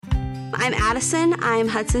I'm Addison. I'm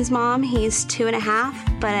Hudson's mom. He's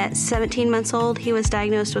 2.5, but at 17 months old, he was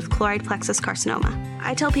diagnosed with choroid plexus carcinoma.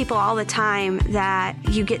 I tell people all the time that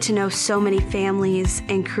you get to know so many families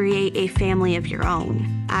and create a family of your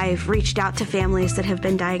own. I've reached out to families that have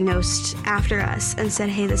been diagnosed after us and said,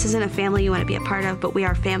 hey, this isn't a family you want to be a part of, but we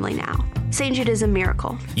are family now. St. Jude is a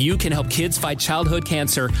miracle. You can help kids fight childhood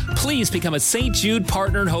cancer. Please become a St. Jude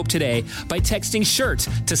Partner in Hope today by texting SHIRT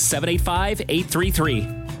to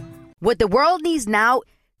 785-833. What the world needs now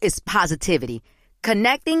is positivity.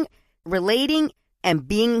 Connecting, relating, and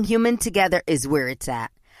being human together is where it's at.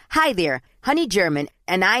 Hi there, Honey German,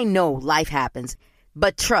 and I know life happens,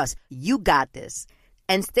 but trust, you got this.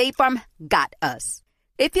 And State Farm got us.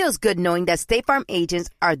 It feels good knowing that State Farm agents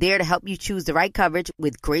are there to help you choose the right coverage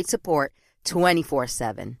with great support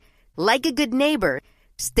 24/7. Like a good neighbor,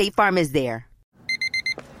 State Farm is there.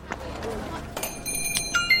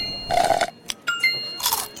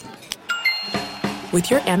 With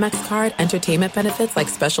your Amex card, entertainment benefits like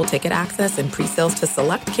special ticket access and pre-sales to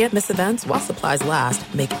select can't-miss events while supplies last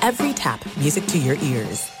make every tap music to your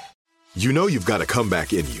ears. You know you've got a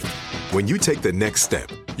comeback in you. When you take the next step,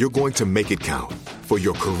 you're going to make it count. For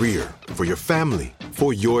your career, for your family,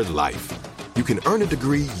 for your life. You can earn a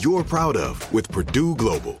degree you're proud of with Purdue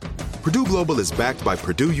Global. Purdue Global is backed by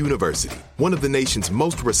Purdue University, one of the nation's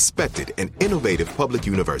most respected and innovative public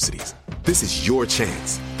universities. This is your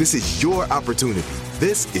chance. This is your opportunity.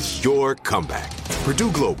 This is your comeback.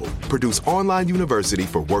 Purdue Global, Purdue's online university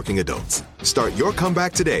for working adults. Start your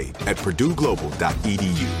comeback today at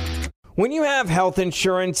purdueglobal.edu. When you have health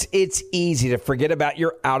insurance, it's easy to forget about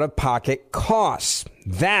your out-of-pocket costs.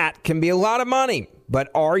 That can be a lot of money. But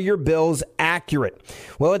are your bills accurate?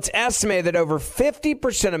 Well, it's estimated that over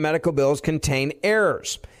 50% of medical bills contain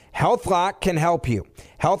errors. HealthLock can help you.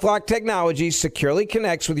 HealthLock technology securely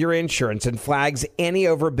connects with your insurance and flags any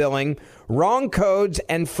overbilling, wrong codes,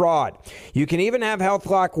 and fraud. You can even have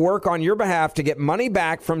HealthLock work on your behalf to get money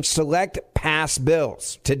back from select past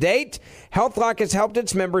bills. To date, HealthLock has helped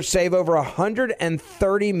its members save over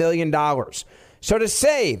 $130 million. So to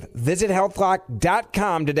save, visit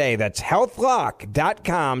healthlock.com today. That's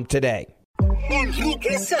healthlock.com today.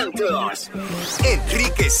 Enrique Santos.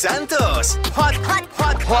 Enrique Santos.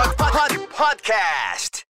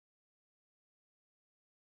 Podcast.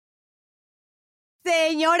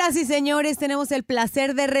 Señoras y señores, tenemos el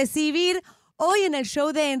placer de recibir hoy en el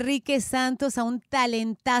show de Enrique Santos a un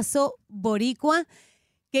talentazo boricua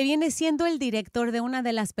que viene siendo el director de una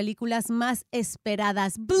de las películas más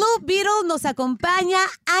esperadas. Blue Beetle nos acompaña.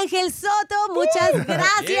 Ángel Soto, muchas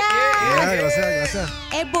gracias. Gracias.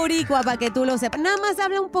 Es boricua, para que tú lo sepas. Nada más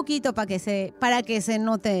habla un poquito para que se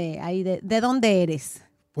note ahí de dónde eres.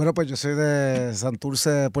 Bueno, pues yo soy de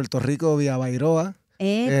Santurce, Puerto Rico, vía Bairoa.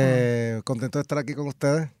 Contento de estar aquí con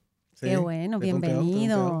ustedes. Sí, qué bueno,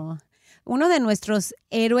 bienvenido. Uno de nuestros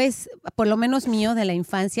héroes, por lo menos mío, de la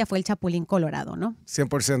infancia fue el Chapulín Colorado, ¿no?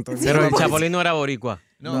 100%. Pero el Chapulín no era boricua.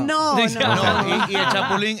 No. Y el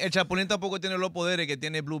Chapulín tampoco tiene los poderes que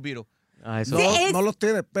tiene Blue Beetle. Eso. No los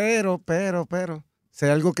tiene, pero. Si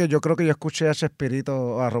hay algo que yo creo que yo escuché a Chespirito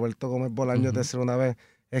o a Roberto Gómez Bolaños decir una vez,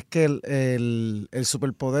 es que el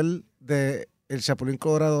superpoder del Chapulín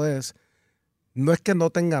Colorado no es que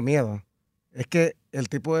no tenga miedo, es que el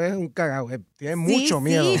tipo es un cagao, tiene mucho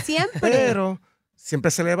miedo. Sí, siempre. Pero siempre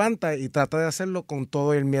se levanta y trata de hacerlo con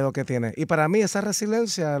todo el miedo que tiene. Y para mí esa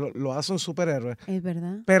resiliencia lo hace un superhéroe. Es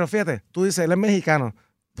verdad. Pero fíjate, tú dices, él es mexicano,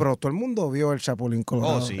 pero todo el mundo vio el Chapulín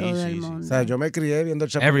Colorado. Oh, sí. O sea, yo me crié viendo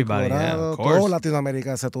el Chapulín Colorado. Todo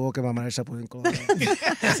Latinoamérica se tuvo que mamar el Chapulín Colorado.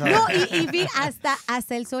 No, y vi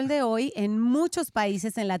hasta el sol de hoy, en muchos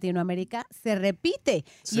países en Latinoamérica se repite.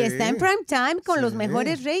 Sí. Y está en prime time con los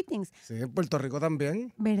mejores ratings. Sí, en Puerto Rico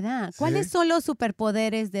también. ¿Verdad? Sí. ¿Cuáles son los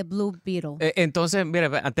superpoderes de Blue Beetle? Entonces, mira,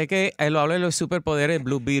 antes que lo hable de los superpoderes de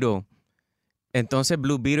Blue Beetle, entonces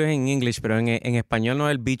Blue Beetle es en English, pero en español no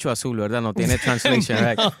es el bicho azul, ¿verdad? No tiene translation,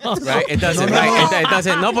 right?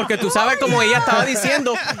 Entonces, no, porque tú sabes como ella estaba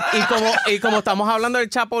diciendo y como estamos hablando del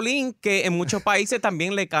Chapulín, que en muchos países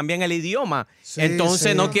también le cambian el idioma. Sí,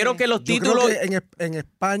 entonces no quiero que los títulos... Yo creo que en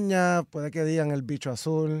España puede que digan el bicho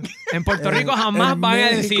azul. En Puerto Rico jamás van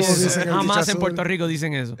a decir eso. Jamás en Puerto Rico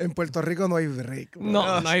dicen eso. En Puerto Rico no hay break. No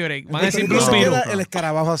hay break. Van a decir Blue Beetle. El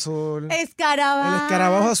escarabajo azul. El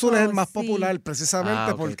escarabajo azul es el más popular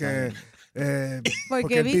precisamente porque el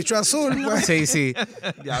bicho azul. Pues. Sí.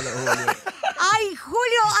 Ay,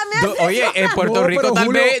 Julio, oye, en Puerto Rico tal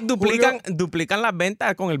vez duplican las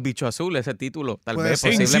ventas con el bicho azul, ese título. Tal vez,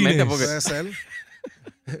 posiblemente. Porque... Puede ser.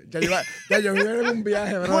 Ya yo iba en un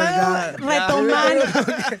viaje, bro.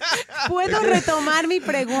 ¿Puedo retomar mi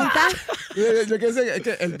pregunta? Yo qué sé, es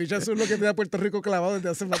que el bicho azul lo que tiene a Puerto Rico clavado desde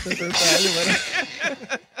hace más de 30 años, ¿verdad?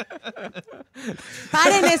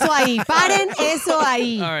 Paren eso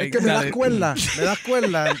ahí. Right, es que me das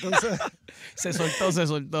cuerda, entonces... Se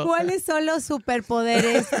soltó. ¿Cuáles son los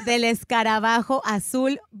superpoderes del escarabajo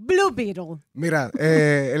azul Blue Beetle? Mira,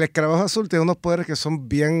 el escarabajo azul tiene unos poderes que son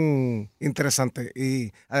bien interesantes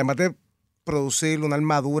y además de producir una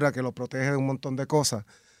armadura que lo protege de un montón de cosas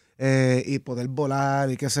y poder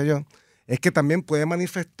volar y qué sé yo, es que también puede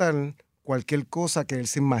manifestar cualquier cosa que él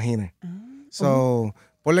se imagine.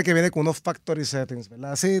 Ponle que viene con unos factory settings,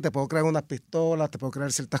 ¿verdad? Sí, te puedo crear unas pistolas, te puedo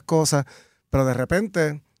crear ciertas cosas, pero de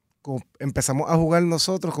repente empezamos a jugar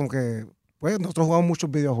nosotros como que, pues nosotros jugamos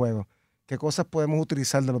muchos videojuegos. ¿Qué cosas podemos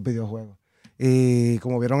utilizar de los videojuegos? Y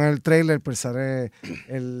como vieron en el trailer, pues sale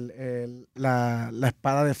la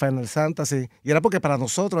espada de Final Fantasy. Y era porque para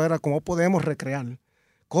nosotros era cómo podemos recrear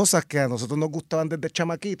cosas que a nosotros nos gustaban desde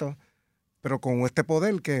chamaquitos, pero con este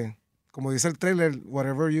poder que, como dice el trailer,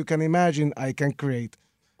 whatever you can imagine, I can create.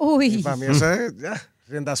 Uy. Y para mí eso es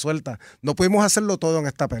rienda suelta. No pudimos hacerlo todo en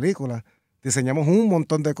esta película. Diseñamos un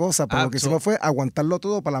montón de cosas, pero lo que hicimos fue aguantarlo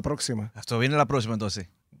todo para la próxima. Esto viene la próxima entonces.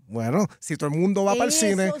 Bueno, si todo el mundo va para el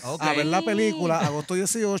cine sí. a ver la película, agosto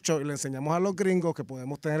 18, y le enseñamos a los gringos que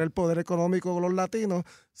podemos tener el poder económico con los latinos,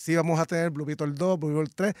 sí vamos a tener Blue Beetle 2, Blue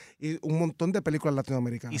Beetle 3 y un montón de películas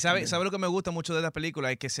latinoamericanas. Y sabe lo que me gusta mucho de la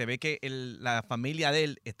película es que se ve que la familia de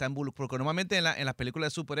él está involucrada, porque normalmente en las películas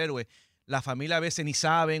de superhéroes, la familia a veces ni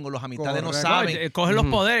saben o los amistades no saben. Coge los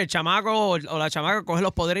poderes, el chamaco o la chamaca coge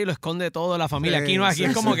los poderes y lo esconde todo de la familia. Aquí no, aquí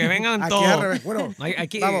es como que vengan todos. Aquí al revés. Bueno,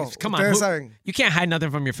 aquí, vamos, come ustedes on, saben. You can't hide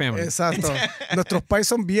nothing from your family. Exacto. Nuestros pais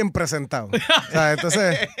son bien presentados. O sea,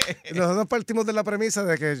 entonces, nosotros partimos de la premisa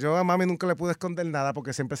de que yo a mami nunca le pude esconder nada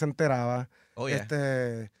porque siempre se enteraba. Oh, yeah.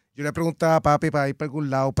 Yo le preguntaba a papi para ir para algún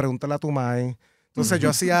lado, pregúntale a tu mãe. Entonces yo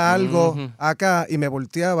hacía algo acá y me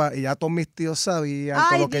volteaba y ya todos mis tíos sabían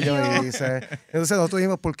todo lo que yo hice. Entonces nosotros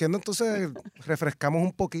dijimos, ¿por qué no entonces refrescamos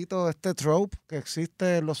un poquito este trope que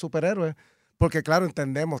existe en los superhéroes? Porque claro,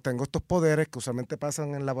 entendemos, tengo estos poderes que usualmente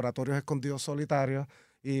pasan en laboratorios escondidos solitarios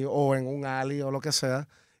o en un alley o lo que sea,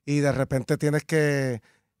 y de repente tienes que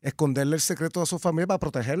esconderle el secreto a su familia para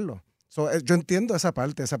protegerlo. Yo entiendo esa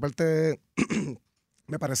parte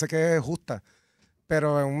me parece que es justa.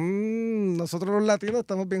 Pero nosotros los latinos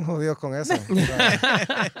estamos bien jodidos con eso.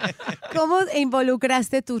 ¿Cómo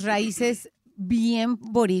involucraste tus raíces bien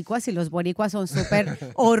boricuas? Y los boricuas son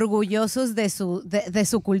súper orgullosos de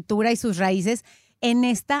su cultura y sus raíces en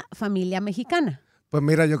esta familia mexicana. Pues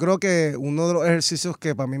mira, yo creo que uno de los ejercicios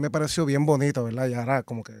que para mí me pareció bien bonito, ¿verdad? Y ahora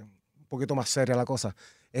como que un poquito más seria la cosa,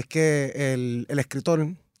 es que el escritor,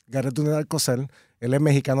 Gareth Alcocer, él es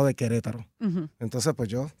mexicano de Querétaro. Entonces, pues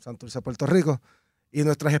yo, Santurce, Puerto Rico, y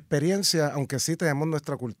nuestras experiencias, aunque sí tenemos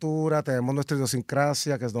nuestra cultura, tenemos nuestra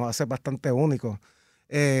idiosincrasia, que nos hace bastante únicos,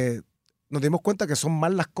 nos dimos cuenta que son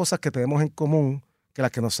más las cosas que tenemos en común que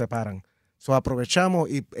las que nos separan. Aprovechamos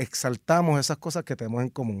y exaltamos esas cosas que tenemos en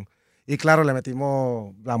común. Y claro, le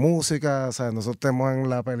metimos la música, o sea, nosotros tenemos en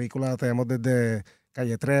la película, tenemos desde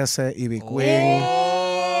Calle 13, Ivy Queen.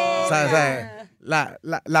 O sea,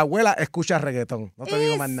 la abuela escucha reggaetón, no te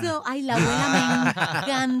digo más nada. Ay, la abuela me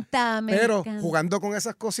encanta. Pero jugando con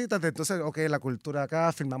esas cositas, entonces, la cultura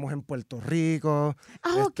acá, filmamos en Puerto Rico.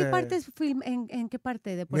 ¿Qué parte en qué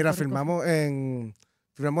parte de Puerto Rico? Mira,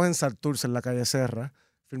 filmamos en Santurce, en la calle Serra,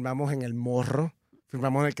 filmamos en El Morro,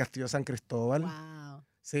 filmamos en el Castillo San Cristóbal. Wow.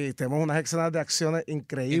 Sí, tenemos unas escenas de acciones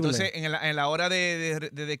increíbles. Entonces, en la hora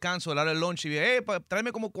de descanso, a la hora del lunch, y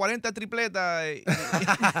tráeme como 40 tripletas.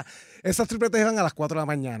 Esas tripletas iban a las 4 de la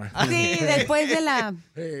mañana. Sí, después de la...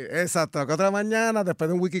 Sí, exacto, a las 4 de la mañana, después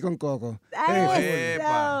de un wiki con coco.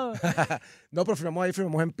 No, pero filmamos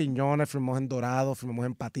en Piñones, filmamos en Dorado, filmamos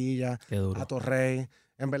en Patilla, a Torrey.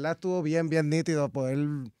 En verdad estuvo bien, bien nítido poder,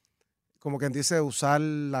 como quien dice, usar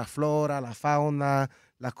la flora, la fauna,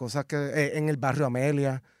 las cosas que en el barrio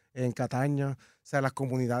Amelia, en Cataño, o sea, las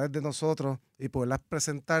comunidades de nosotros, y poderlas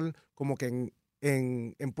presentar como que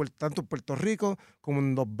tanto en Puerto Rico como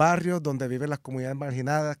en los barrios donde viven las comunidades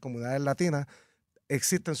marginadas, comunidades latinas,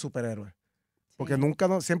 existen superhéroes. Porque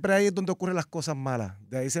siempre ahí es donde ocurren las cosas malas.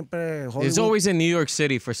 De ahí siempre Hollywood. It's always in New York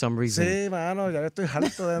City for some reason. Sí, mano, ya estoy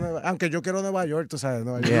harto de Nueva York. Aunque yo quiero Nueva York, tú sabes,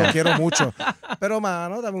 Nueva York lo quiero mucho. Pero,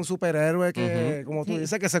 mano, dame un superhéroe que, como tú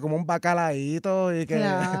dices, que se come un bacalaíto y que...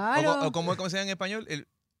 Claro. o ¿cómo se llama en español?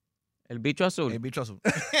 El bicho azul. El bicho azul.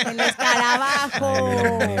 El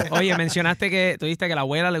escarabajo. Oye, mencionaste que tú dijiste que a la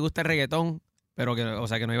abuela le gusta el reggaetón. pero que, o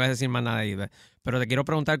sea, que no ibas a decir más nada ahí. Pero te quiero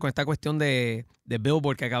preguntar con esta cuestión de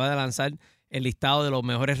Billboard que acaba de lanzar el listado de los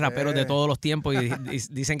mejores raperos de todos los tiempos y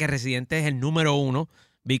dicen que Residente es el número 1,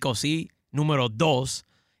 Vico C número 2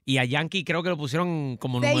 y a Yankee creo que lo pusieron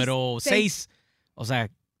como número 6. O sea,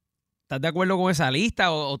 ¿estás de acuerdo con esa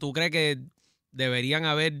lista o tú crees que deberían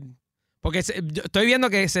haber...? Porque yo estoy viendo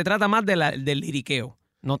que se trata más del liriqueo.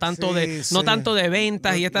 No tanto de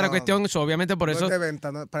ventas y esta es la cuestión, obviamente por eso... No es de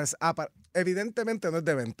venta, evidentemente no es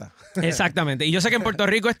de venta. Exactamente. Y yo sé que en Puerto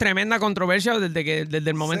Rico es tremenda controversia desde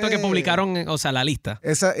el momento que publicaron, o sea, la lista.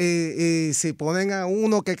 Y si ponen a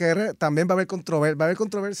uno que quiere, también va a haber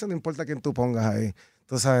controversia, no importa quién tú pongas ahí.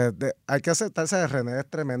 Entonces, hay que aceptarse, René es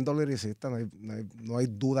tremendo liricista, no hay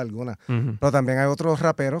duda alguna. Uh-huh. Pero también hay otros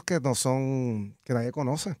raperos que nadie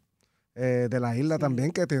conoce. De la isla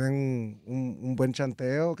también, que tienen un buen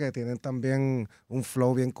chanteo, que tienen también un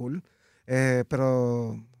flow bien cool.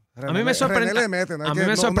 Pero a mí me sorprendió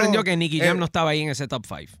que Nicky Jam no estaba ahí en ese top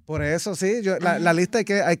 5. Por eso, sí. La lista hay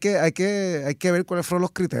que ver cuáles fueron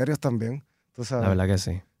los criterios también. ¿Tú sabes? La verdad que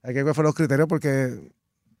sí. Hay que ver cuáles fueron los criterios porque...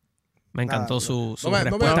 Me encantó su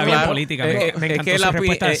respuesta bien política. Me encantó su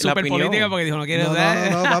respuesta súper política porque dijo, no quiere... No,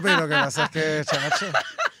 papi, lo que pasa es que, chacho...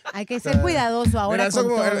 Hay que ser cuidadoso ahora con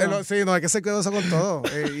todo. Hay que ser cuidadoso con todo.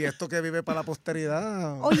 Y esto que vive para la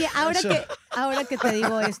posteridad. Oye, ahora que te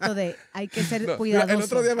digo esto de hay que ser cuidadoso. El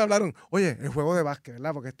otro día me hablaron, oye, el juego de básquet,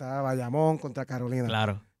 ¿verdad? Porque está Bayamón contra Carolina.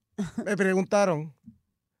 Claro. Me preguntaron,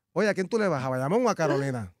 oye, ¿a quién tú le vas? ¿A Bayamón o a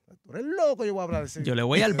Carolina? Tú eres loco, yo voy a hablar así. Yo le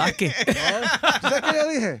voy al básquet. ¿Tú sabes qué yo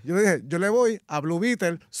dije? Yo dije, yo le voy a Blue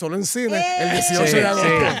Beetle solo en cine el 18 de agosto.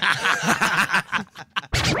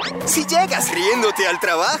 Si llegas riéndote al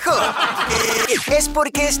trabajo, es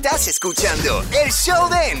porque estás escuchando el show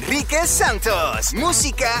de Enrique Santos.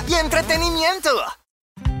 Música y entretenimiento.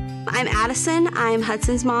 I'm Addison. I'm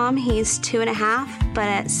Hudson's mom. He's 2.5, but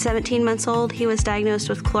at 17 months old, he was diagnosed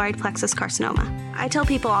with chloride plexus carcinoma. I tell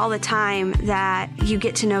people all the time that you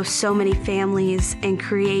get to know so many families and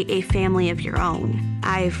create a family of your own.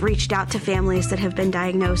 I've reached out to families that have been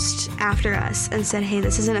diagnosed after us and said, hey,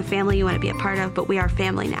 this isn't a family you want to be a part of, but we are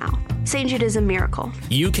family now. St. Jude is a miracle.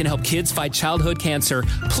 You can help kids fight childhood cancer.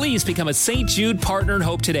 Please become a St. Jude Partner in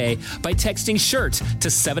Hope today by texting SHIRT to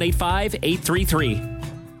 785-833.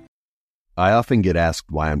 I often get asked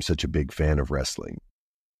why I'm such a big fan of wrestling,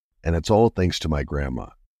 and it's all thanks to my grandma.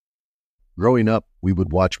 Growing up, we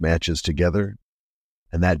would watch matches together,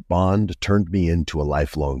 and that bond turned me into a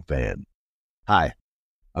lifelong fan. Hi,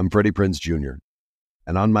 I'm Freddie Prinze Jr.,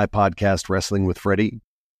 and on my podcast, Wrestling with Freddie,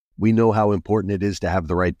 we know how important it is to have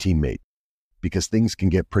the right teammate, because things can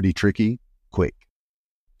get pretty tricky quick.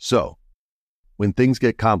 So, when things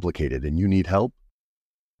get complicated and you need help,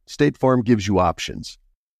 State Farm gives you options.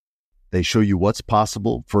 They show you what's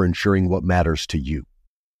possible for ensuring what matters to you.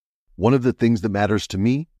 One of the things that matters to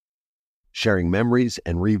me, sharing memories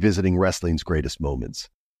and revisiting wrestling's greatest moments.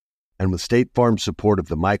 And with State Farm's support of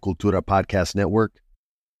the My Cultura Podcast Network,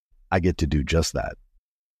 I get to do just that.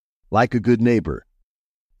 Like a good neighbor,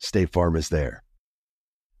 State Farm is there.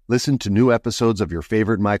 Listen to new episodes of your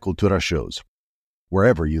favorite My Cultura shows,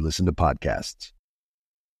 wherever you listen to podcasts.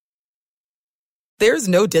 There's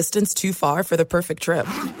no distance too far for the perfect trip.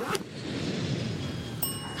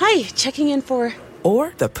 Hi, checking in for...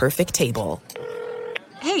 Or the perfect table.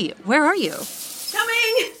 Hey, where are you?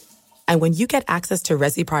 Coming! And when you get access to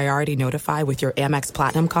Resi Priority Notify with your Amex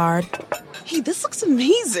Platinum card... Hey, this looks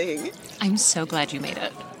amazing! I'm so glad you made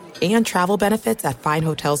it. And travel benefits at fine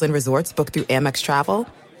hotels and resorts booked through Amex Travel,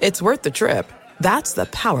 it's worth the trip. That's the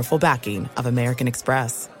powerful backing of American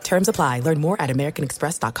Express. Terms apply. Learn more at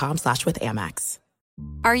americanexpress.com/withAmex.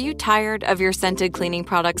 Are you tired of your scented cleaning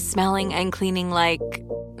products smelling and cleaning like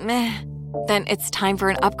meh? Then it's time for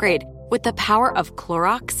an upgrade with the power of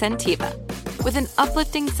Clorox Scentiva. With an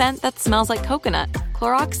uplifting scent that smells like coconut,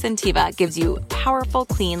 Clorox Scentiva gives you powerful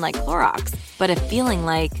clean like Clorox, but a feeling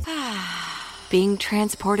like being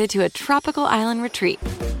transported to a tropical island retreat.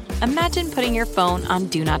 Imagine putting your phone on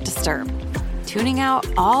Do Not Disturb, tuning out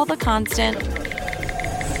all the constant,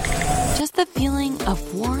 just the feeling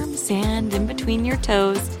of warm sand in between your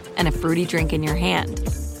toes and a fruity drink in your hand.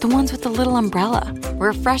 The ones with the little umbrella.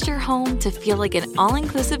 Refresh your home to feel like an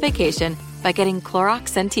all-inclusive vacation by getting Clorox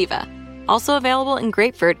Scentiva. Also available in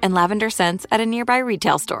grapefruit and lavender scents at a nearby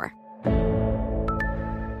retail store.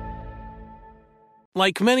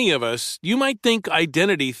 Like many of us, you might think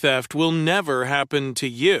identity theft will never happen to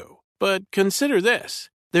you. But consider this.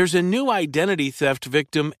 There's a new identity theft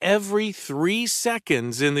victim every 3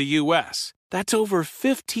 seconds in the U.S. That's over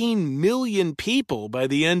 15 million people by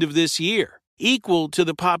the end of this year. equal to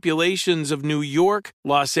the populations of New York,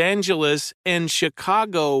 Los Angeles, and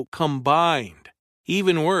Chicago combined.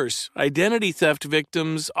 Even worse, identity theft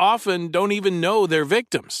victims often don't even know they're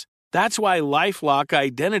victims. That's why LifeLock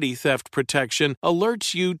Identity Theft Protection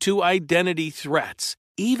alerts you to identity threats,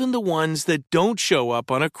 even the ones that don't show up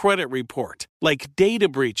on a credit report, like data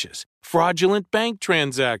breaches, fraudulent bank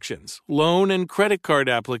transactions, loan and credit card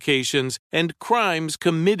applications, and crimes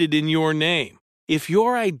committed in your name. If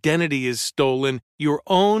your identity is stolen, your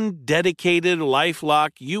own dedicated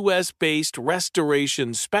LifeLock US-based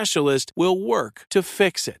restoration specialist will work to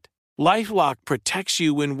fix it. LifeLock protects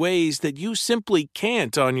you in ways that you simply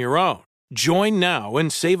can't on your own. Join now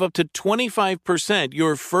and save up to 25%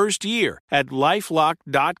 your first year at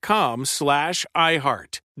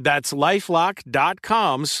LifeLock.com/iHeart. That's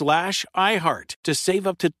LifeLock.com/iHeart to save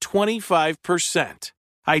up to 25%.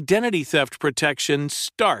 Identity theft protection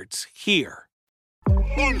starts here.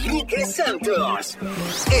 Enrique Santos.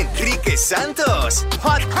 Enrique Santos.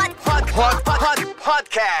 Hot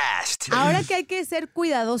Podcast. Ahora que hay que ser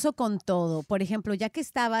cuidadoso con todo, por ejemplo, ya que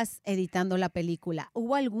estabas editando la película,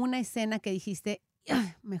 ¿hubo alguna escena que dijiste,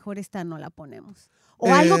 mejor esta no la ponemos?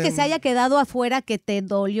 O algo que se haya quedado afuera que te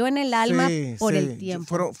dolió en el alma por el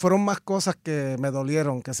tiempo. Fueron más cosas que me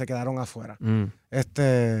dolieron que se quedaron afuera.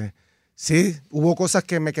 Sí, hubo cosas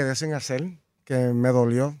que me quedé sin hacer, que me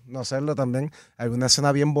dolió no hacerlo también. Hay una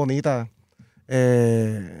escena bien bonita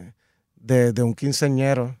de un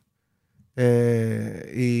quinceañero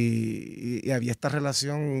y había esta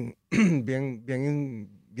relación bien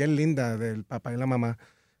linda del papá y la mamá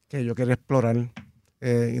que yo quería explorar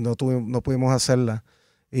y no pudimos hacerla.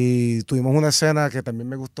 Y tuvimos una escena que también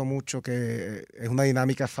me gustó mucho, que es una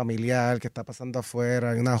dinámica familiar que está pasando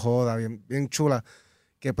afuera, hay una joda bien chula,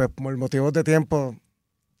 que pues por motivos de tiempo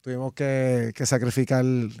tuvimos que sacrificar,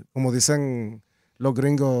 como dicen los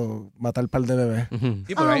gringos, matar un par de bebés.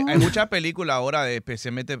 Sí, pero hay muchas películas ahora,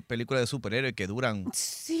 especialmente películas de superhéroes, que duran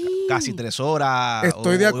casi 3 horas.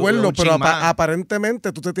 Estoy de acuerdo, pero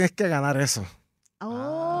aparentemente tú te tienes que ganar eso.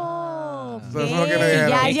 Eso es lo que me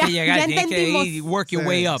dijeron. Ya entendimos. Que work your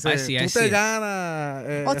way up. Sí, tú te ganas.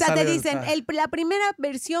 O sea, te dicen, la primera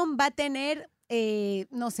versión va a tener...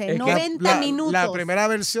 90 minutos. La primera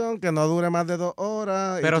versión que no dure más de 2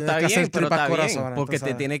 horas. Pero está bien, corazones, porque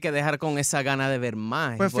te tiene que dejar con esa gana de ver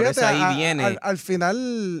más. Pues por fíjate, eso ahí viene. Al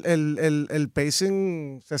final el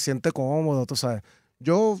pacing se siente cómodo, tú sabes.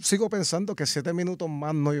 Yo sigo pensando que 7 minutos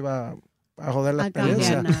más no iba a joder la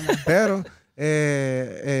experiencia. Pero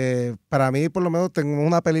para mí, por lo menos, tengo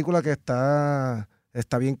una película que está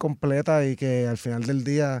bien completa y que al final del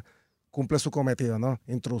día cumple su cometido, ¿no?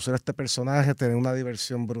 Introducir a este personaje, tener una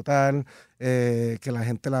diversión brutal, que la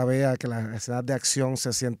gente la vea, que las escenas de acción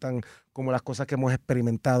se sientan como las cosas que hemos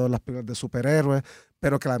experimentado en las películas de superhéroes,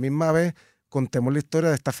 pero que a la misma vez contemos la historia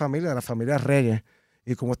de esta familia, de la familia Reyes,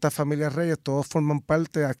 y como esta familia Reyes todos forman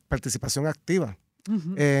parte de participación activa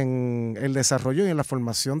en el desarrollo y en la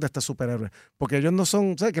formación de este superhéroe. Porque ellos no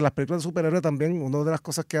son, ¿sabes? Que las películas de superhéroes también, una de las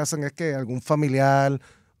cosas que hacen es que algún familiar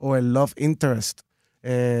o el love interest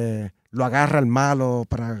lo agarra al malo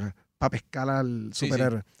para pescar al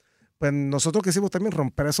superhéroe. Sí. Pues nosotros quisimos también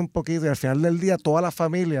romper eso un poquito y al final del día toda la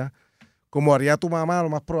familia, como haría tu mamá, lo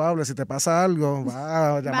más probable, si te pasa algo,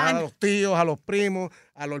 va a llamar a los tíos, a los primos,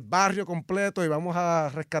 a los barrios completos y vamos a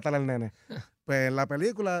rescatar al nene. Pues en la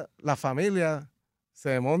película la familia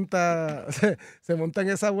se monta en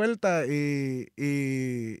esa vuelta y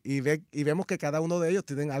vemos que cada uno de ellos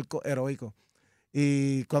tiene algo heroico.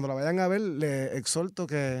 Y cuando la vayan a ver, les exhorto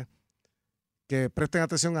que presten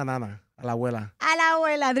atención a Nana, a la abuela. A la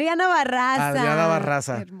abuela, Adriana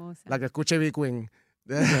Barraza. Hermosa. La que escuche B Queen.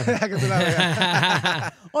 Que tú la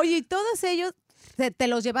veas. Oye, y todos ellos te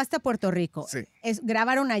los llevaste a Puerto Rico. Sí.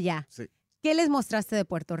 Grabaron allá. Sí. ¿Qué les mostraste de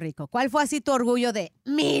Puerto Rico? ¿Cuál fue así tu orgullo de,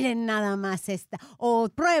 miren nada más esta, o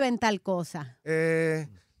prueben tal cosa?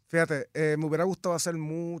 Fíjate, me hubiera gustado hacer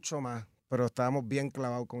mucho más, pero estábamos bien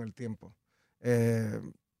clavados con el tiempo.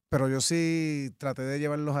 Pero yo sí traté de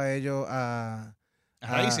llevarlos a ellos a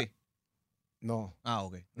raíces. No. Ah,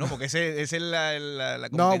 ok. No, porque ese es la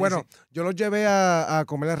no, bueno, yo los llevé a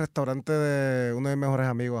comer al restaurante de uno de mis mejores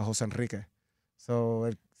amigos, a José Enrique.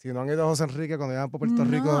 Si no han ido a José Enrique, cuando vayan por Puerto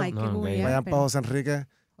Rico, vayan para José Enrique.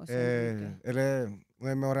 Él es uno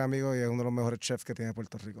de mis mejores amigos y es uno de los mejores chefs que tiene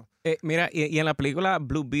Puerto Rico. Mira, y en la película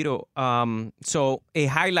Blue Beetle, so it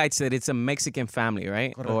highlights that it's a Mexican family,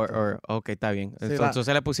 right? Ok, está bien. Sí,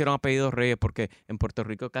 entonces le pusieron apellidos Reyes porque en Puerto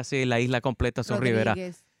Rico casi la isla completa son Rivera.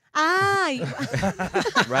 ¡Ay!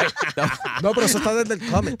 Right? No, pero eso está desde el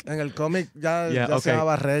cómic. En el cómic ya se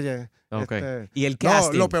llamaba Reyes. Okay. ¿Y el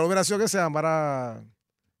casting? No, lo peor hubiera sido que se llamara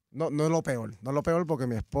No es lo peor. No es lo peor porque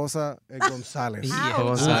mi esposa es González.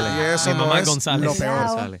 González. Y eso Mi mamá no es es González. lo peor.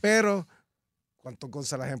 González. Pero, ¿cuántos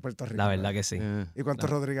González hay en Puerto Rico? La verdad que sí. ¿Y cuántos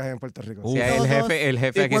Rodríguez hay en Puerto Rico? Sí, el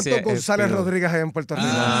jefe ¿Y aquí cuántos González Rodríguez hay en Puerto Rico?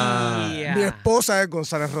 Yeah. Mi esposa es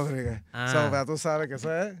González Rodríguez. Ah. So, tú sabes que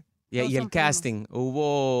eso es... Y el casting,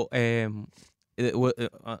 hubo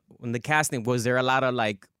in the casting, was there a lot of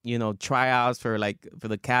like, tryouts for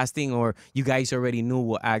the casting, or you guys already knew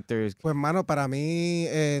what actors? Pues, mano, para mí,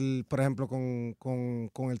 por ejemplo,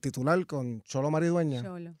 con el titular, con Cholo Maridueña,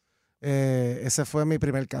 ese fue mi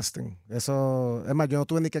primer casting. Eso, es más, yo no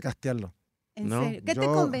tuve ni que castearlo. ¿En serio? ¿Qué te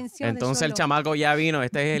convenció Entonces de el Cholo? chamaco ya vino,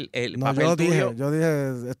 este es el No, papel tuyo. yo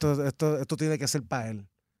dije, esto tiene que ser para él.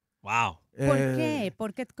 Wow.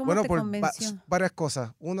 ¿Por qué? ¿Cómo te convenció? Varias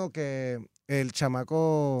cosas. Uno, que el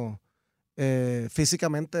chamaco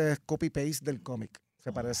físicamente es copy-paste del cómic.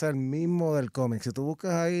 Se parece al mismo del cómic. Si tú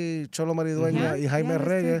buscas ahí Cholo Maridueña y Jaime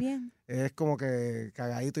Reyes, es como que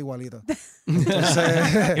cagadito igualito.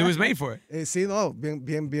 Entonces, It was made for it. Sí, no,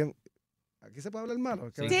 bien. ¿Aquí se puede hablar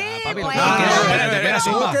malo? Sí, papi, bueno.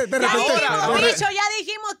 Bicho, ya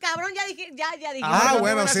dijimos, cabrón, ya dijimos.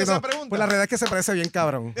 Bueno, sí, no. Pues la realidad es que se parece bien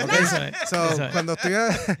cabrón. ¿Okay? Cuando estoy...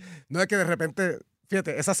 No es que de repente...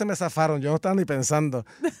 Fíjate, esas se me zafaron. Yo no estaba ni pensando.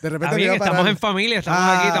 De repente Bien, me iba a parar. estamos en familia,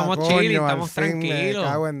 estamos aquí, estamos chilling, estamos al fin tranquilos. Me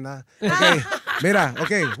cago en nada. Okay. Mira,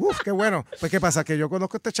 qué bueno. Pues, ¿qué pasa? Que yo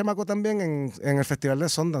conozco a este chamaco también en el Festival de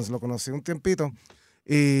Sundance. Lo conocí un tiempito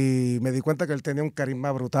y me di cuenta que él tenía un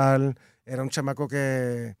carisma brutal. Era un chamaco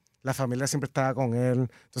que la familia siempre estaba con él.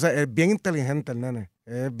 Entonces, es bien inteligente el nene.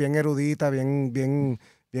 Es bien erudita, bien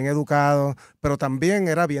educado, pero también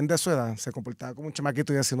era bien de su edad. Se comportaba como un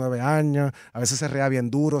chamaquito de 19 años. A veces se reía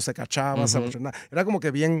bien duro, se cachaba, se abochornaba. Era como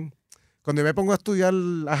que bien... Cuando yo me pongo a estudiar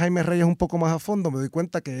a Jaime Reyes un poco más a fondo, me doy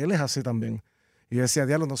cuenta que él es así también. Y yo decía,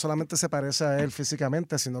 diablo, no solamente se parece a él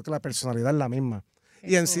físicamente, sino que la personalidad es la misma.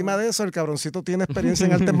 Y encima de eso, el cabroncito tiene experiencia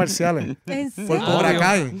en artes marciales. Por Cobra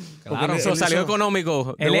Kai. Claro, eso salió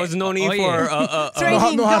económico. There was no need for...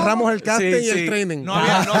 Nos ahorramos el casting y el training. No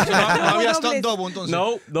había stunt double, entonces.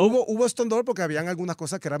 No. Hubo stunt double porque habían algunas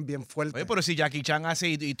cosas que eran bien fuertes. Oye, pero si Jackie Chan hace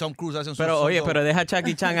y Tom Cruise hacen su... Pero deja a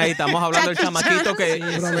Jackie Chan ahí. Estamos hablando del chamaquito que...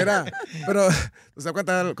 Pero mira, ¿tú sabes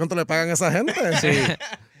cuánto le pagan a esa gente? Sí.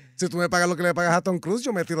 Si tú me pagas lo que le pagas a Tom Cruise,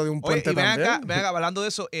 yo me tiro de un puente también. Ven acá, hablando de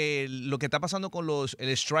eso, lo que está pasando con el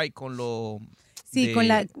strike, con los... Sí,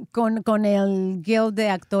 con el guild de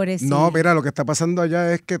actores. No, sí. mira, lo que está pasando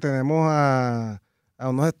allá es que tenemos a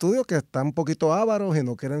unos estudios que están un poquito ávaros y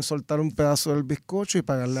no quieren soltar un pedazo del bizcocho y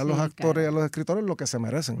pagarle a los actores y a los escritores lo que se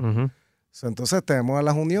merecen. Entonces tenemos a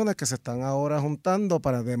las uniones que se están ahora juntando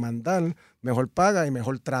para demandar mejor paga y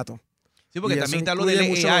mejor trato. Sí, porque y también está lo incluye del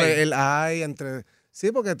mucho AI. El AI entre...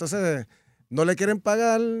 Sí, porque entonces no le quieren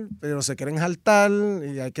pagar, pero se quieren jaltar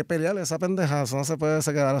y hay que pelear esa pendeja. Eso no se puede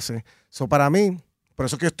quedar así. Eso para mí, por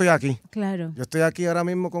eso es que yo estoy aquí. Claro. Yo estoy aquí ahora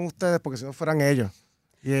mismo con ustedes porque si no fueran ellos.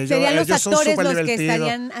 Y ellos serían los son actores súper los que divertidos.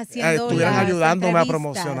 estarían haciendo estuvieran las ayudándome a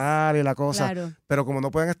entrevistas. promocionar y la cosa. Claro. Pero como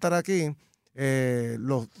no pueden estar aquí,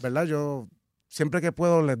 ¿verdad? Yo siempre que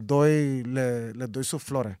puedo les doy sus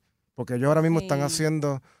flores. Porque ellos ahora mismo están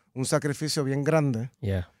haciendo un sacrificio bien grande.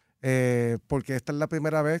 Porque esta es la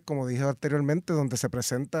primera vez, como dije anteriormente, donde se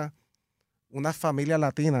presenta una familia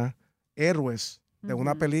latina, héroes de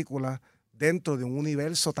una película dentro de un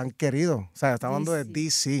universo tan querido. O sea, estamos hablando de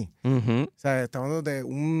DC. O sea, estamos hablando de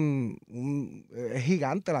es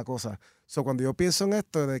gigante la cosa. Cuando yo pienso en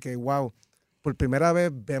esto, de que, wow, por primera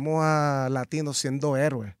vez vemos a latinos siendo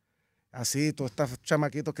héroes. Así, todos estos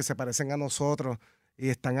chamaquitos que se parecen a nosotros y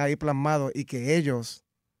están ahí plasmados, y que ellos,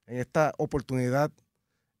 en esta oportunidad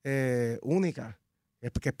única,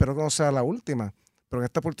 que espero que no sea la última, pero en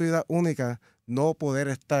esta oportunidad única, no poder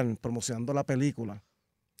estar promocionando la película.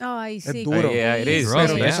 Ay, sí. Es duro.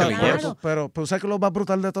 Pero ¿sabes qué lo más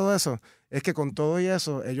brutal de todo eso? Es que con todo y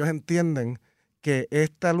eso, ellos entienden que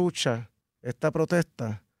esta lucha, esta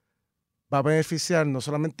protesta, va a beneficiar no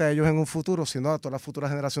solamente a ellos en un futuro, sino a todas las futuras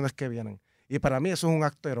generaciones que vienen. Y para mí eso es un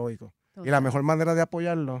acto heroico. Total. Y la mejor manera de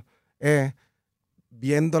apoyarlo es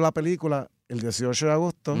viendo la película el 18 de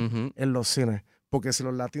agosto en los cines. Porque si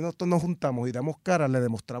los latinos todos nos juntamos y damos cara, le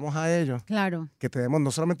demostramos a ellos que tenemos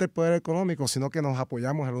no solamente el poder económico, sino que nos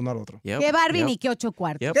apoyamos el uno al otro. ¿Qué Barbie ni qué 8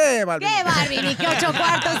 cuartos? ¿Qué Barbie? ¿Qué Barbie ni qué 8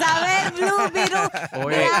 cuartos? A ver, Blue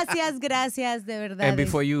Beetle. Gracias, de verdad. And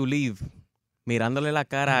before you leave, mirándole la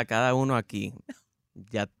cara a cada uno aquí,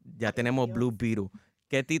 ya tenemos Blue Beetle.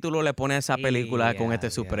 ¿Qué título le pone a esa película con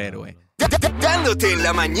este superhéroe? Dándote en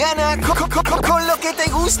la mañana con lo que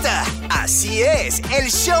te gusta. Así es,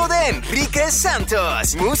 el show de Enrique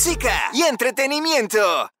Santos. Música y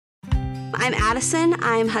entretenimiento. I'm Addison.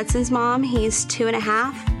 I'm Hudson's mom. He's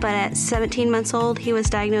 2.5, but at 17 months old, he was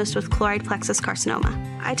diagnosed with chloride plexus carcinoma.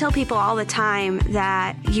 I tell people all the time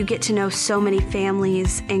that you get to know so many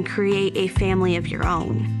families and create a family of your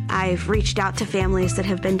own. I've reached out to families that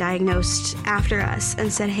have been diagnosed after us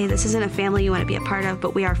and said, hey, this isn't a family you want to be a part of,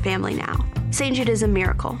 but we are family now. St. Jude is a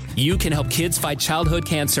miracle. You can help kids fight childhood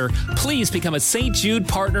cancer. Please become a St. Jude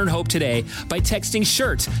Partner in Hope today by texting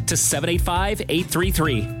SHIRT to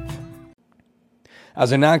 785-833.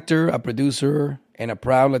 As an actor, a producer, and a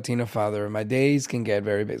proud Latino father, my days can get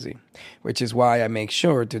very busy, which is why I make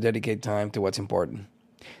sure to dedicate time to what's important,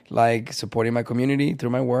 like supporting my community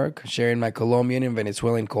through my work, sharing my Colombian and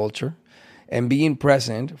Venezuelan culture, and being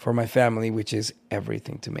present for my family, which is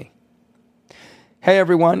everything to me. Hey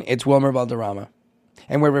everyone, it's Wilmer Valderrama,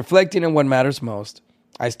 and we're reflecting on what matters most.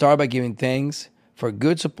 I start by giving thanks for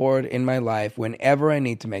good support in my life whenever I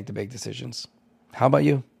need to make the big decisions. How about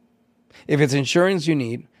you? If it's insurance you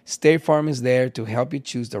need, State Farm is there to help you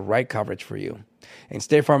choose the right coverage for you. And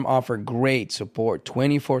State Farm offers great support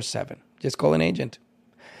 24/7. Just call an agent.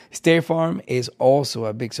 State Farm is also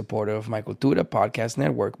a big supporter of my Cultura podcast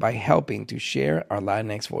network by helping to share our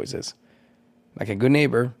Latinx voices. Like a good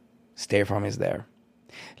neighbor, State Farm is there.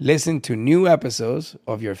 Listen to new episodes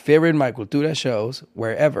of your favorite My Cultura shows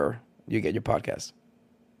wherever you get your podcasts.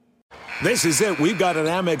 This is it. We've got an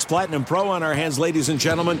Amex Platinum Pro on our hands, ladies and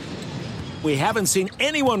gentlemen. We haven't seen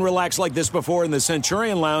anyone relax like this before in the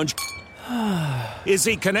Centurion Lounge. Is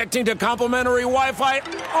he connecting to complimentary Wi-Fi?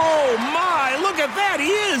 Oh, my! Look at that! He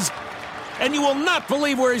is! And you will not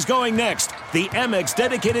believe where he's going next. The Amex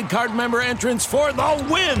dedicated card member entrance for the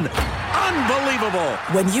win! Unbelievable!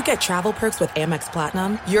 When you get travel perks with Amex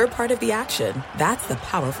Platinum, you're part of the action. That's the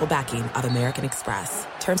powerful backing of American Express.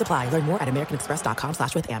 Terms apply. Learn more at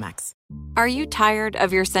americanexpress.com/withAmex. Are you tired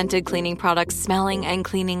of your scented cleaning products smelling and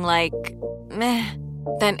cleaning like meh?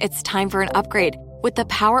 Then it's time for an upgrade with the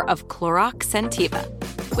power of Clorox Scentiva.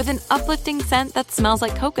 With an uplifting scent that smells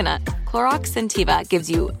like coconut, Clorox Scentiva gives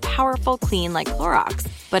you powerful clean like Clorox,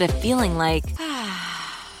 but a feeling like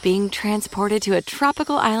being transported to a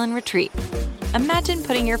tropical island retreat. Imagine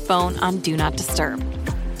putting your phone on Do Not Disturb,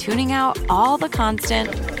 tuning out all the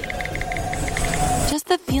constant, just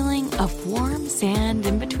the feeling of warm sand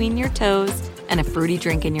in between your toes and a fruity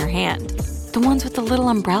drink in your hand. The ones with the little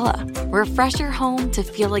umbrella. Refresh your home to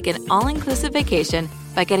feel like an all-inclusive vacation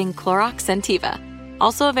by getting Clorox Scentiva.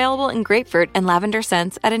 Also available in grapefruit and lavender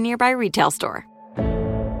scents at a nearby retail store.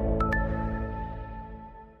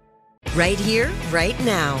 Right here, right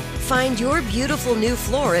now. Find your beautiful new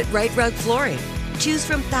floor at Right Rug Flooring. Choose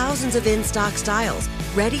from thousands of in-stock styles,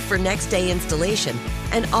 ready for next day installation,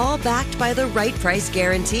 and all backed by the right price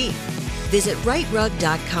guarantee. Visit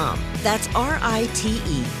rightrug.com. That's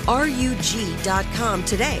RITERUG.com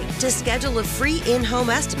today to schedule a free in-home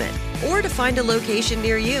estimate or to find a location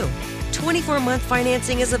near you. 24-month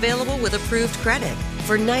financing is available with approved credit.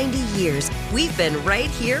 For 90 years, we've been right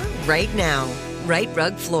here, right now. Right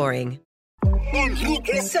Rug Flooring.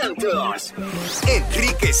 Enrique Santos.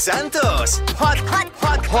 Enrique Santos.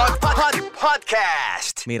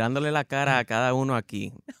 Podcast. Mirándole la cara a cada uno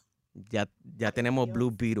aquí, ya tenemos Blue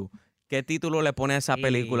Beetle. ¿Qué título le pone a esa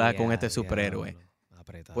película con este superhéroe?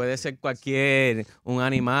 Puede ser cualquier, un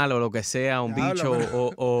animal o lo que sea, un bicho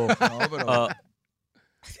o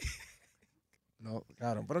no,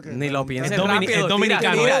 claro, pero que ni lo pienses es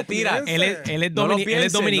dominicano. Tira. Él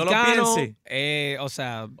es dominicano. O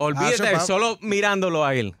sea, olvídate, solo mirándolo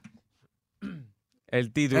a él.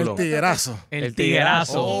 El título. El tiguerazo. El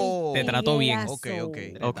tiguerazo. Te trató bien.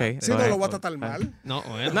 Ok. Si no lo voy a tratar mal. No,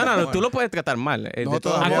 tú lo puedes tratar mal.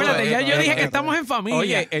 Acuérdate, ya yo dije que estamos en familia.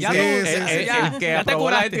 Oye, el que aprobó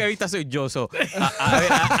la entrevista soy yo.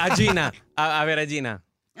 A Gina. A ver, Gina.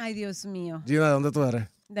 Ay, Dios mío. Gina, ¿de dónde tú eres?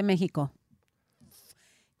 De México.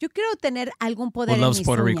 Yo quiero tener algún poder en mis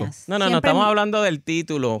Puerto Rico. uñas. No, estamos hablando del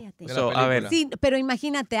título. A ver. Sí, pero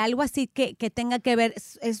imagínate, algo así que tenga que ver,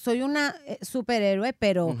 soy una superhéroe,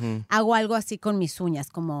 pero hago algo así con mis uñas,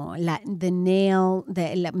 como la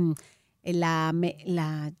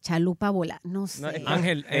chalupa voladora, no sé.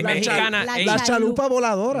 Ángel, es mexicana. La chalupa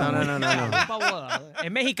voladora. No.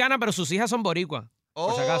 Es mexicana, pero sus hijas son boricuas.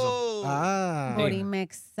 Por si acaso.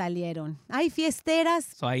 Borimex salieron. Ay, fiesteras.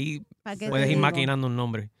 Ahí puedes ir maquinando un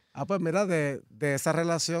nombre. Pues mira, de esa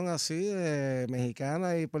relación así de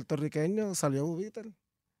mexicana y puertorriqueño salió Blue Beetle.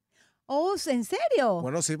 Oh, ¿en serio?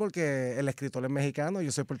 Bueno, sí, porque el escritor es mexicano,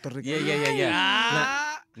 yo soy puertorriqueño.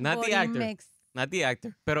 Not the actor. Not the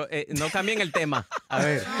actor. Pero no cambien el tema. A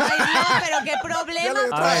ver. Ay, no, pero qué problema,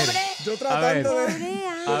 pobre. Yo tratando de...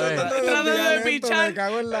 Tratando de pichar. Me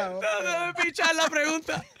cago en la... Tratando de pichar la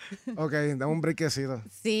pregunta. Ok, dame un brequecito.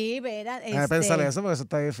 Sí, verá. Déjame pensar eso porque eso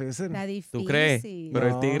está difícil. Está difícil. ¿Tú crees? Pero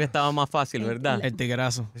el tigre estaba más fácil, ¿verdad? El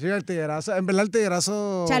tigrazo. Sí, el tigrazo. En verdad, el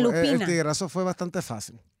tigrazo... Chalupina. El tigrazo fue bastante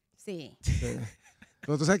fácil. Sí.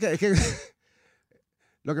 Pero tú sabes que... Es que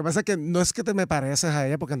lo que pasa es que no es que te me pareces a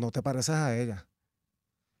ella porque no te pareces a ella.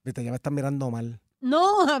 Viste, ya me están mirando mal.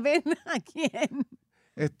 No, a ver, ¿a quién?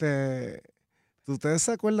 ¿Ustedes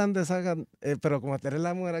se acuerdan de esa? Pero como eres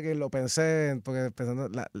la mujer que lo pensé, porque pensando,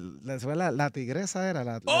 la tigresa era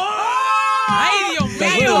la... ¡Ay, Dios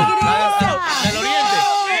mío! Del Oriente.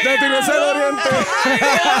 ¡La tigresa del Oriente!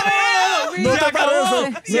 No te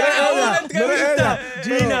parece. No eres ella.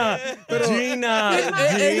 Gina.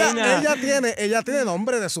 Ella tiene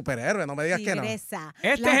nombre de superhéroe, no me digas que no. Este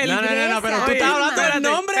es el... No, pero tú estás hablando del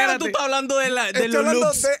nombre o tú estás hablando de los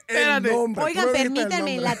looks. El nombre. Oigan,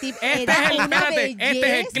 permítanme, la tip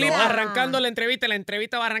Este es el clip arrancando la entrevista. La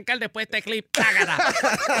entrevista va a arrancar después de este clip. ¡Tágata!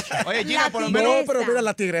 Oye, Gina, por lo No, menos... pero mira,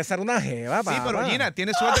 la tigresa era una jeva, Sí, pero Gina,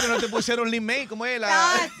 tienes suerte que no te pusieron Lin May. ¿Cómo es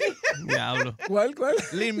la...? Diablo. ¿Cuál?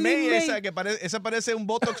 Lin May, esa que parece un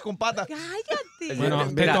Botox con patas. Cállate. Bueno,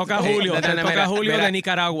 te toca Julio. Te toca Julio de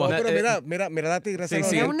Nicaragua. No, pero mira la tigresa.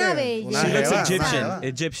 Sí. Es una bella. She looks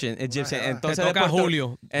Egyptian. Entonces te toca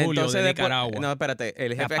Julio de Nicaragua. No, espérate.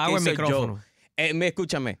 El jefe apago aquí el soy micrófono. yo.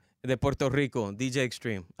 Escúchame. De Puerto Rico, DJ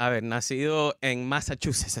Extreme. A ver, nacido en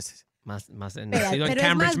Massachusetts. Nacido en pero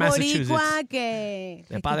Cambridge, es más boricua Massachusetts. que...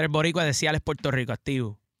 De padres boricua de Ciales, Puerto Rico,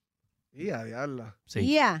 activo. Y a diablo.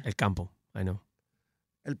 Sí, el campo. I know.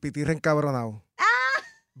 El pitirre encabronado.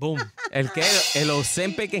 Boom. El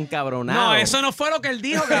Ozempic encabronado. No, eso no fue lo que él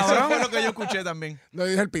dijo, cabrón. Eso fue lo que yo escuché también. No,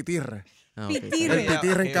 dije el pitirre. Pitirre. El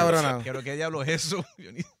pitirre encabronado. Pero ¿qué diablo es eso?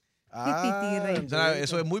 Pitirre. O sea,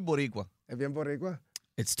 eso es muy boricua. ¿Es bien boricua?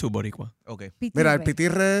 It's too boricua. Ok. Pitirre. Mira, el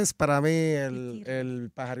pitirre es para mí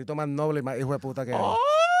el pajarito más noble y más hijo de puta que hay.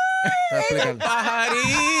 Te voy a explicar.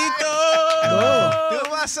 ¡Pajarito! No. ¡Tú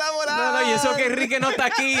vas a volar! No, y eso que Enrique no está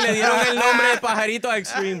aquí, le dieron el nombre de pajarito a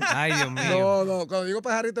Extreme. Ay, Dios mío. No, cuando digo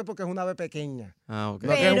pajarito es porque es una ave pequeña. Ah, ok.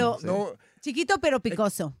 Pero No, chiquito pero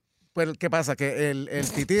picoso. pues, ¿qué pasa? Que el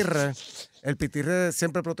pitirre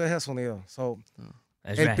siempre protege a su nido. So,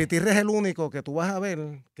 el pitirre es el único que tú vas a ver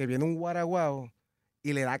que viene un guaraguao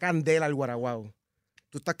y le da candela al guaraguao.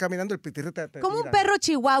 Tú estás caminando, el pitirre te Como mira. un perro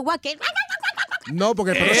chihuahua que... No,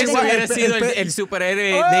 porque el perro Ese chihuahua- hubiera sido el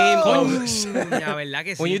superhéroe name. La verdad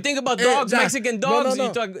que sí. When you think about dogs, ya. Mexican dogs,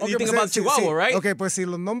 No. you Ok, think pues, about sí, Chihuahua, sí. right? Ok, pues si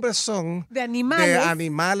los nombres son De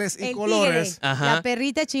animales. y el colores. tigre, la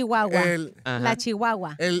perrita chihuahua. La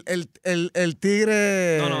chihuahua. El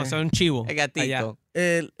tigre. No, son chivo. El gatito. Allá.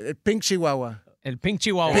 El pink chihuahua. El pink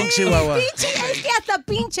chihuahua. Pink chihuahua. Es que hasta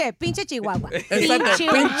pinche chihuahua.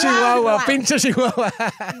 Pinche chihuahua.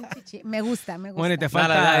 Me gusta. Bueno, y te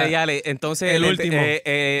falta Dale. Entonces, el último.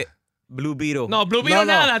 Blue Beetle. No, Blue Beetle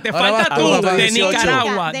nada, te Ahora falta tú, tú, papá. de 18.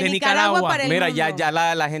 Nicaragua, De de Nicaragua Nicaragua. para el Mira, mundo. ya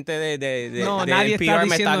la gente de No, de nadie PR está me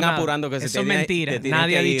diciendo están nada. apurando que Eso se es mentira. te tiene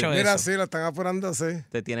Nadie que ha ir. dicho Mira, eso. sí, lo están apurando, sí.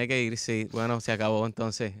 Te tiene que ir, sí. Bueno, se acabó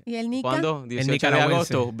entonces. ¿Y el Nica? ¿Cuándo? 18 de nicaragüense.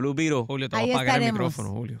 agosto, Blue Beetle. Julio, te Ahí voy a apagar el estaremos. micrófono,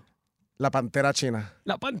 Julio. La pantera china.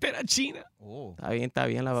 La pantera china. Está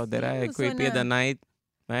bien, la bandera de Creepy suena- at the Night.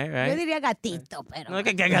 Right. Yo diría gatito, pero... No,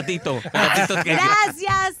 que gatito.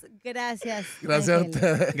 Gracias. Gracias a Ángel.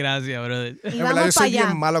 ustedes. Gracias, brother. Y En verdad, yo vamos para soy allá.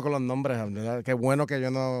 bien malo con los nombres, ¿verdad? Qué bueno que yo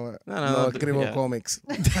no escribo ya. cómics.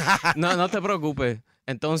 No te preocupes.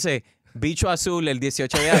 Entonces, Bicho Azul el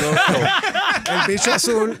 18 de agosto. El bicho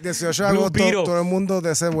azul, 18 de Blue agosto, Beetle. todo el mundo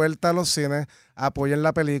dése vuelta a los cines, apoyen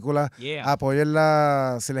la película, Yeah.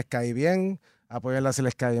 apóyenla si les cae bien, apóyenla si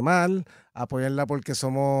les cae mal, apóyenla porque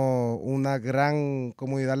somos una gran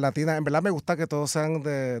comunidad latina. En verdad me gusta que todos sean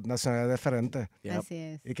de nacionalidades diferentes Así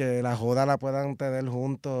es. y que la joda la puedan tener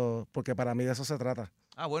juntos, porque para mí de eso se trata.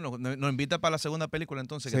 Ah, bueno, nos invita para la segunda película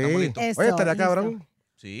entonces, que Sí. estamos listos. Eso, Oye, estaría listo. cabrón.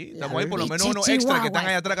 Sí, estamos ahí por lo menos Pichi unos extras que están Chihuahua.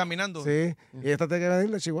 allá atrás caminando. Sí, y esta tiene que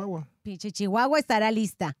venir de Chihuahua. Pinche chihuahua estará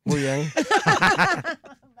lista. Muy bien.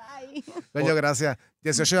 Bye. Coño, gracias.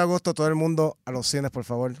 18 de agosto, todo el mundo a los cines, por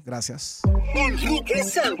favor. Gracias. Enrique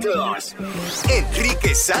Santos.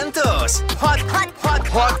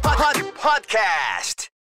 Podcast.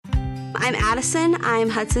 I'm Addison. I'm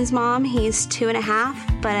Hudson's mom. He's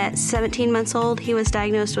 2.5, but at 17 months old, he was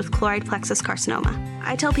diagnosed with chloride plexus carcinoma.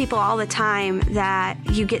 I tell people all the time that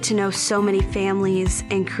you get to know so many families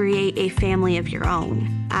and create a family of your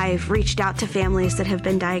own. I've reached out to families that have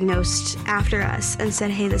been diagnosed after us and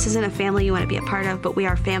said, hey, this isn't a family you want to be a part of, but we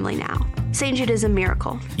are family now. St. Jude is a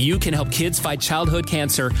miracle. You can help kids fight childhood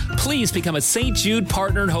cancer. Please become a St. Jude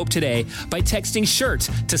Partner in Hope today by texting SHIRT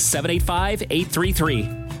to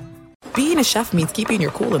 785-833. Being a chef means keeping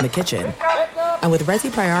your cool in the kitchen. And with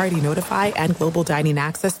Resi Priority Notify and Global Dining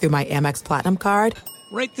Access through my Amex Platinum card,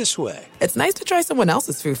 Right this way. it's nice to try someone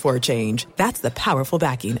else's food for a change. That's the powerful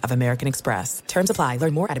backing of American Express. Terms apply.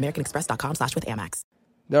 Learn more at americanexpress.com/withAmex.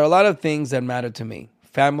 There are a lot of things that matter to me: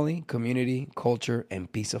 family, community, culture,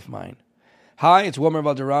 and peace of mind. Hi, it's Wilmer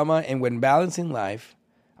Valderrama, and when balancing life,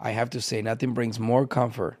 I have to say nothing brings more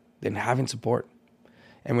comfort than having support.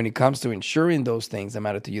 And when it comes to ensuring those things that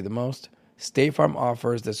matter to you the most, State Farm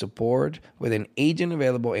offers the support with an agent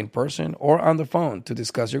available in person or on the phone to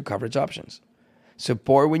discuss your coverage options.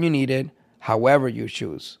 Support when you need it, however you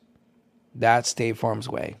choose. That's State Farm's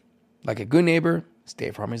way. Like a good neighbor,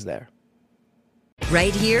 State Farm is there.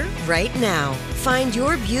 Right here, right now. Find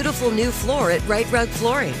your beautiful new floor at Right Rug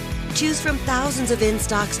Flooring. Choose from thousands of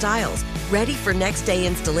in-stock styles, ready for next day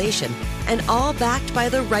installation, and all backed by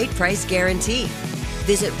the right price guarantee.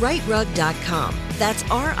 Visit rightrug.com. That's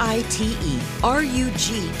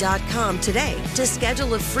RITERUG.com today to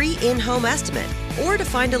schedule a free in-home estimate or to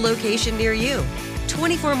find a location near you.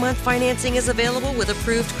 24-month financing is available with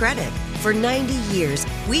approved credit. For 90 years,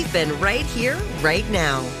 we've been right here, right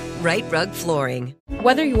now. Right Rug Flooring.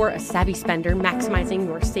 Whether you're a savvy spender maximizing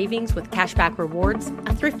your savings with cashback rewards,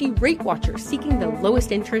 a thrifty rate watcher seeking the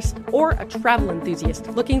lowest interest, or a travel enthusiast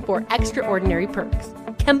looking for extraordinary perks,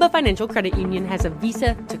 Kemba Financial Credit Union has a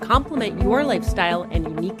visa to complement your lifestyle and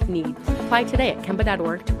unique needs. Apply today at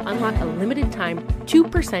Kemba.org to unlock a limited time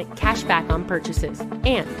 2% cash back on purchases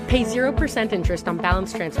and pay 0% interest on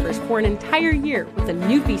balance transfers for an entire year with a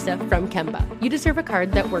new visa from Kemba. You deserve a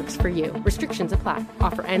card that works for you. Restrictions apply.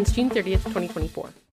 Offer ends June 30th, 2024.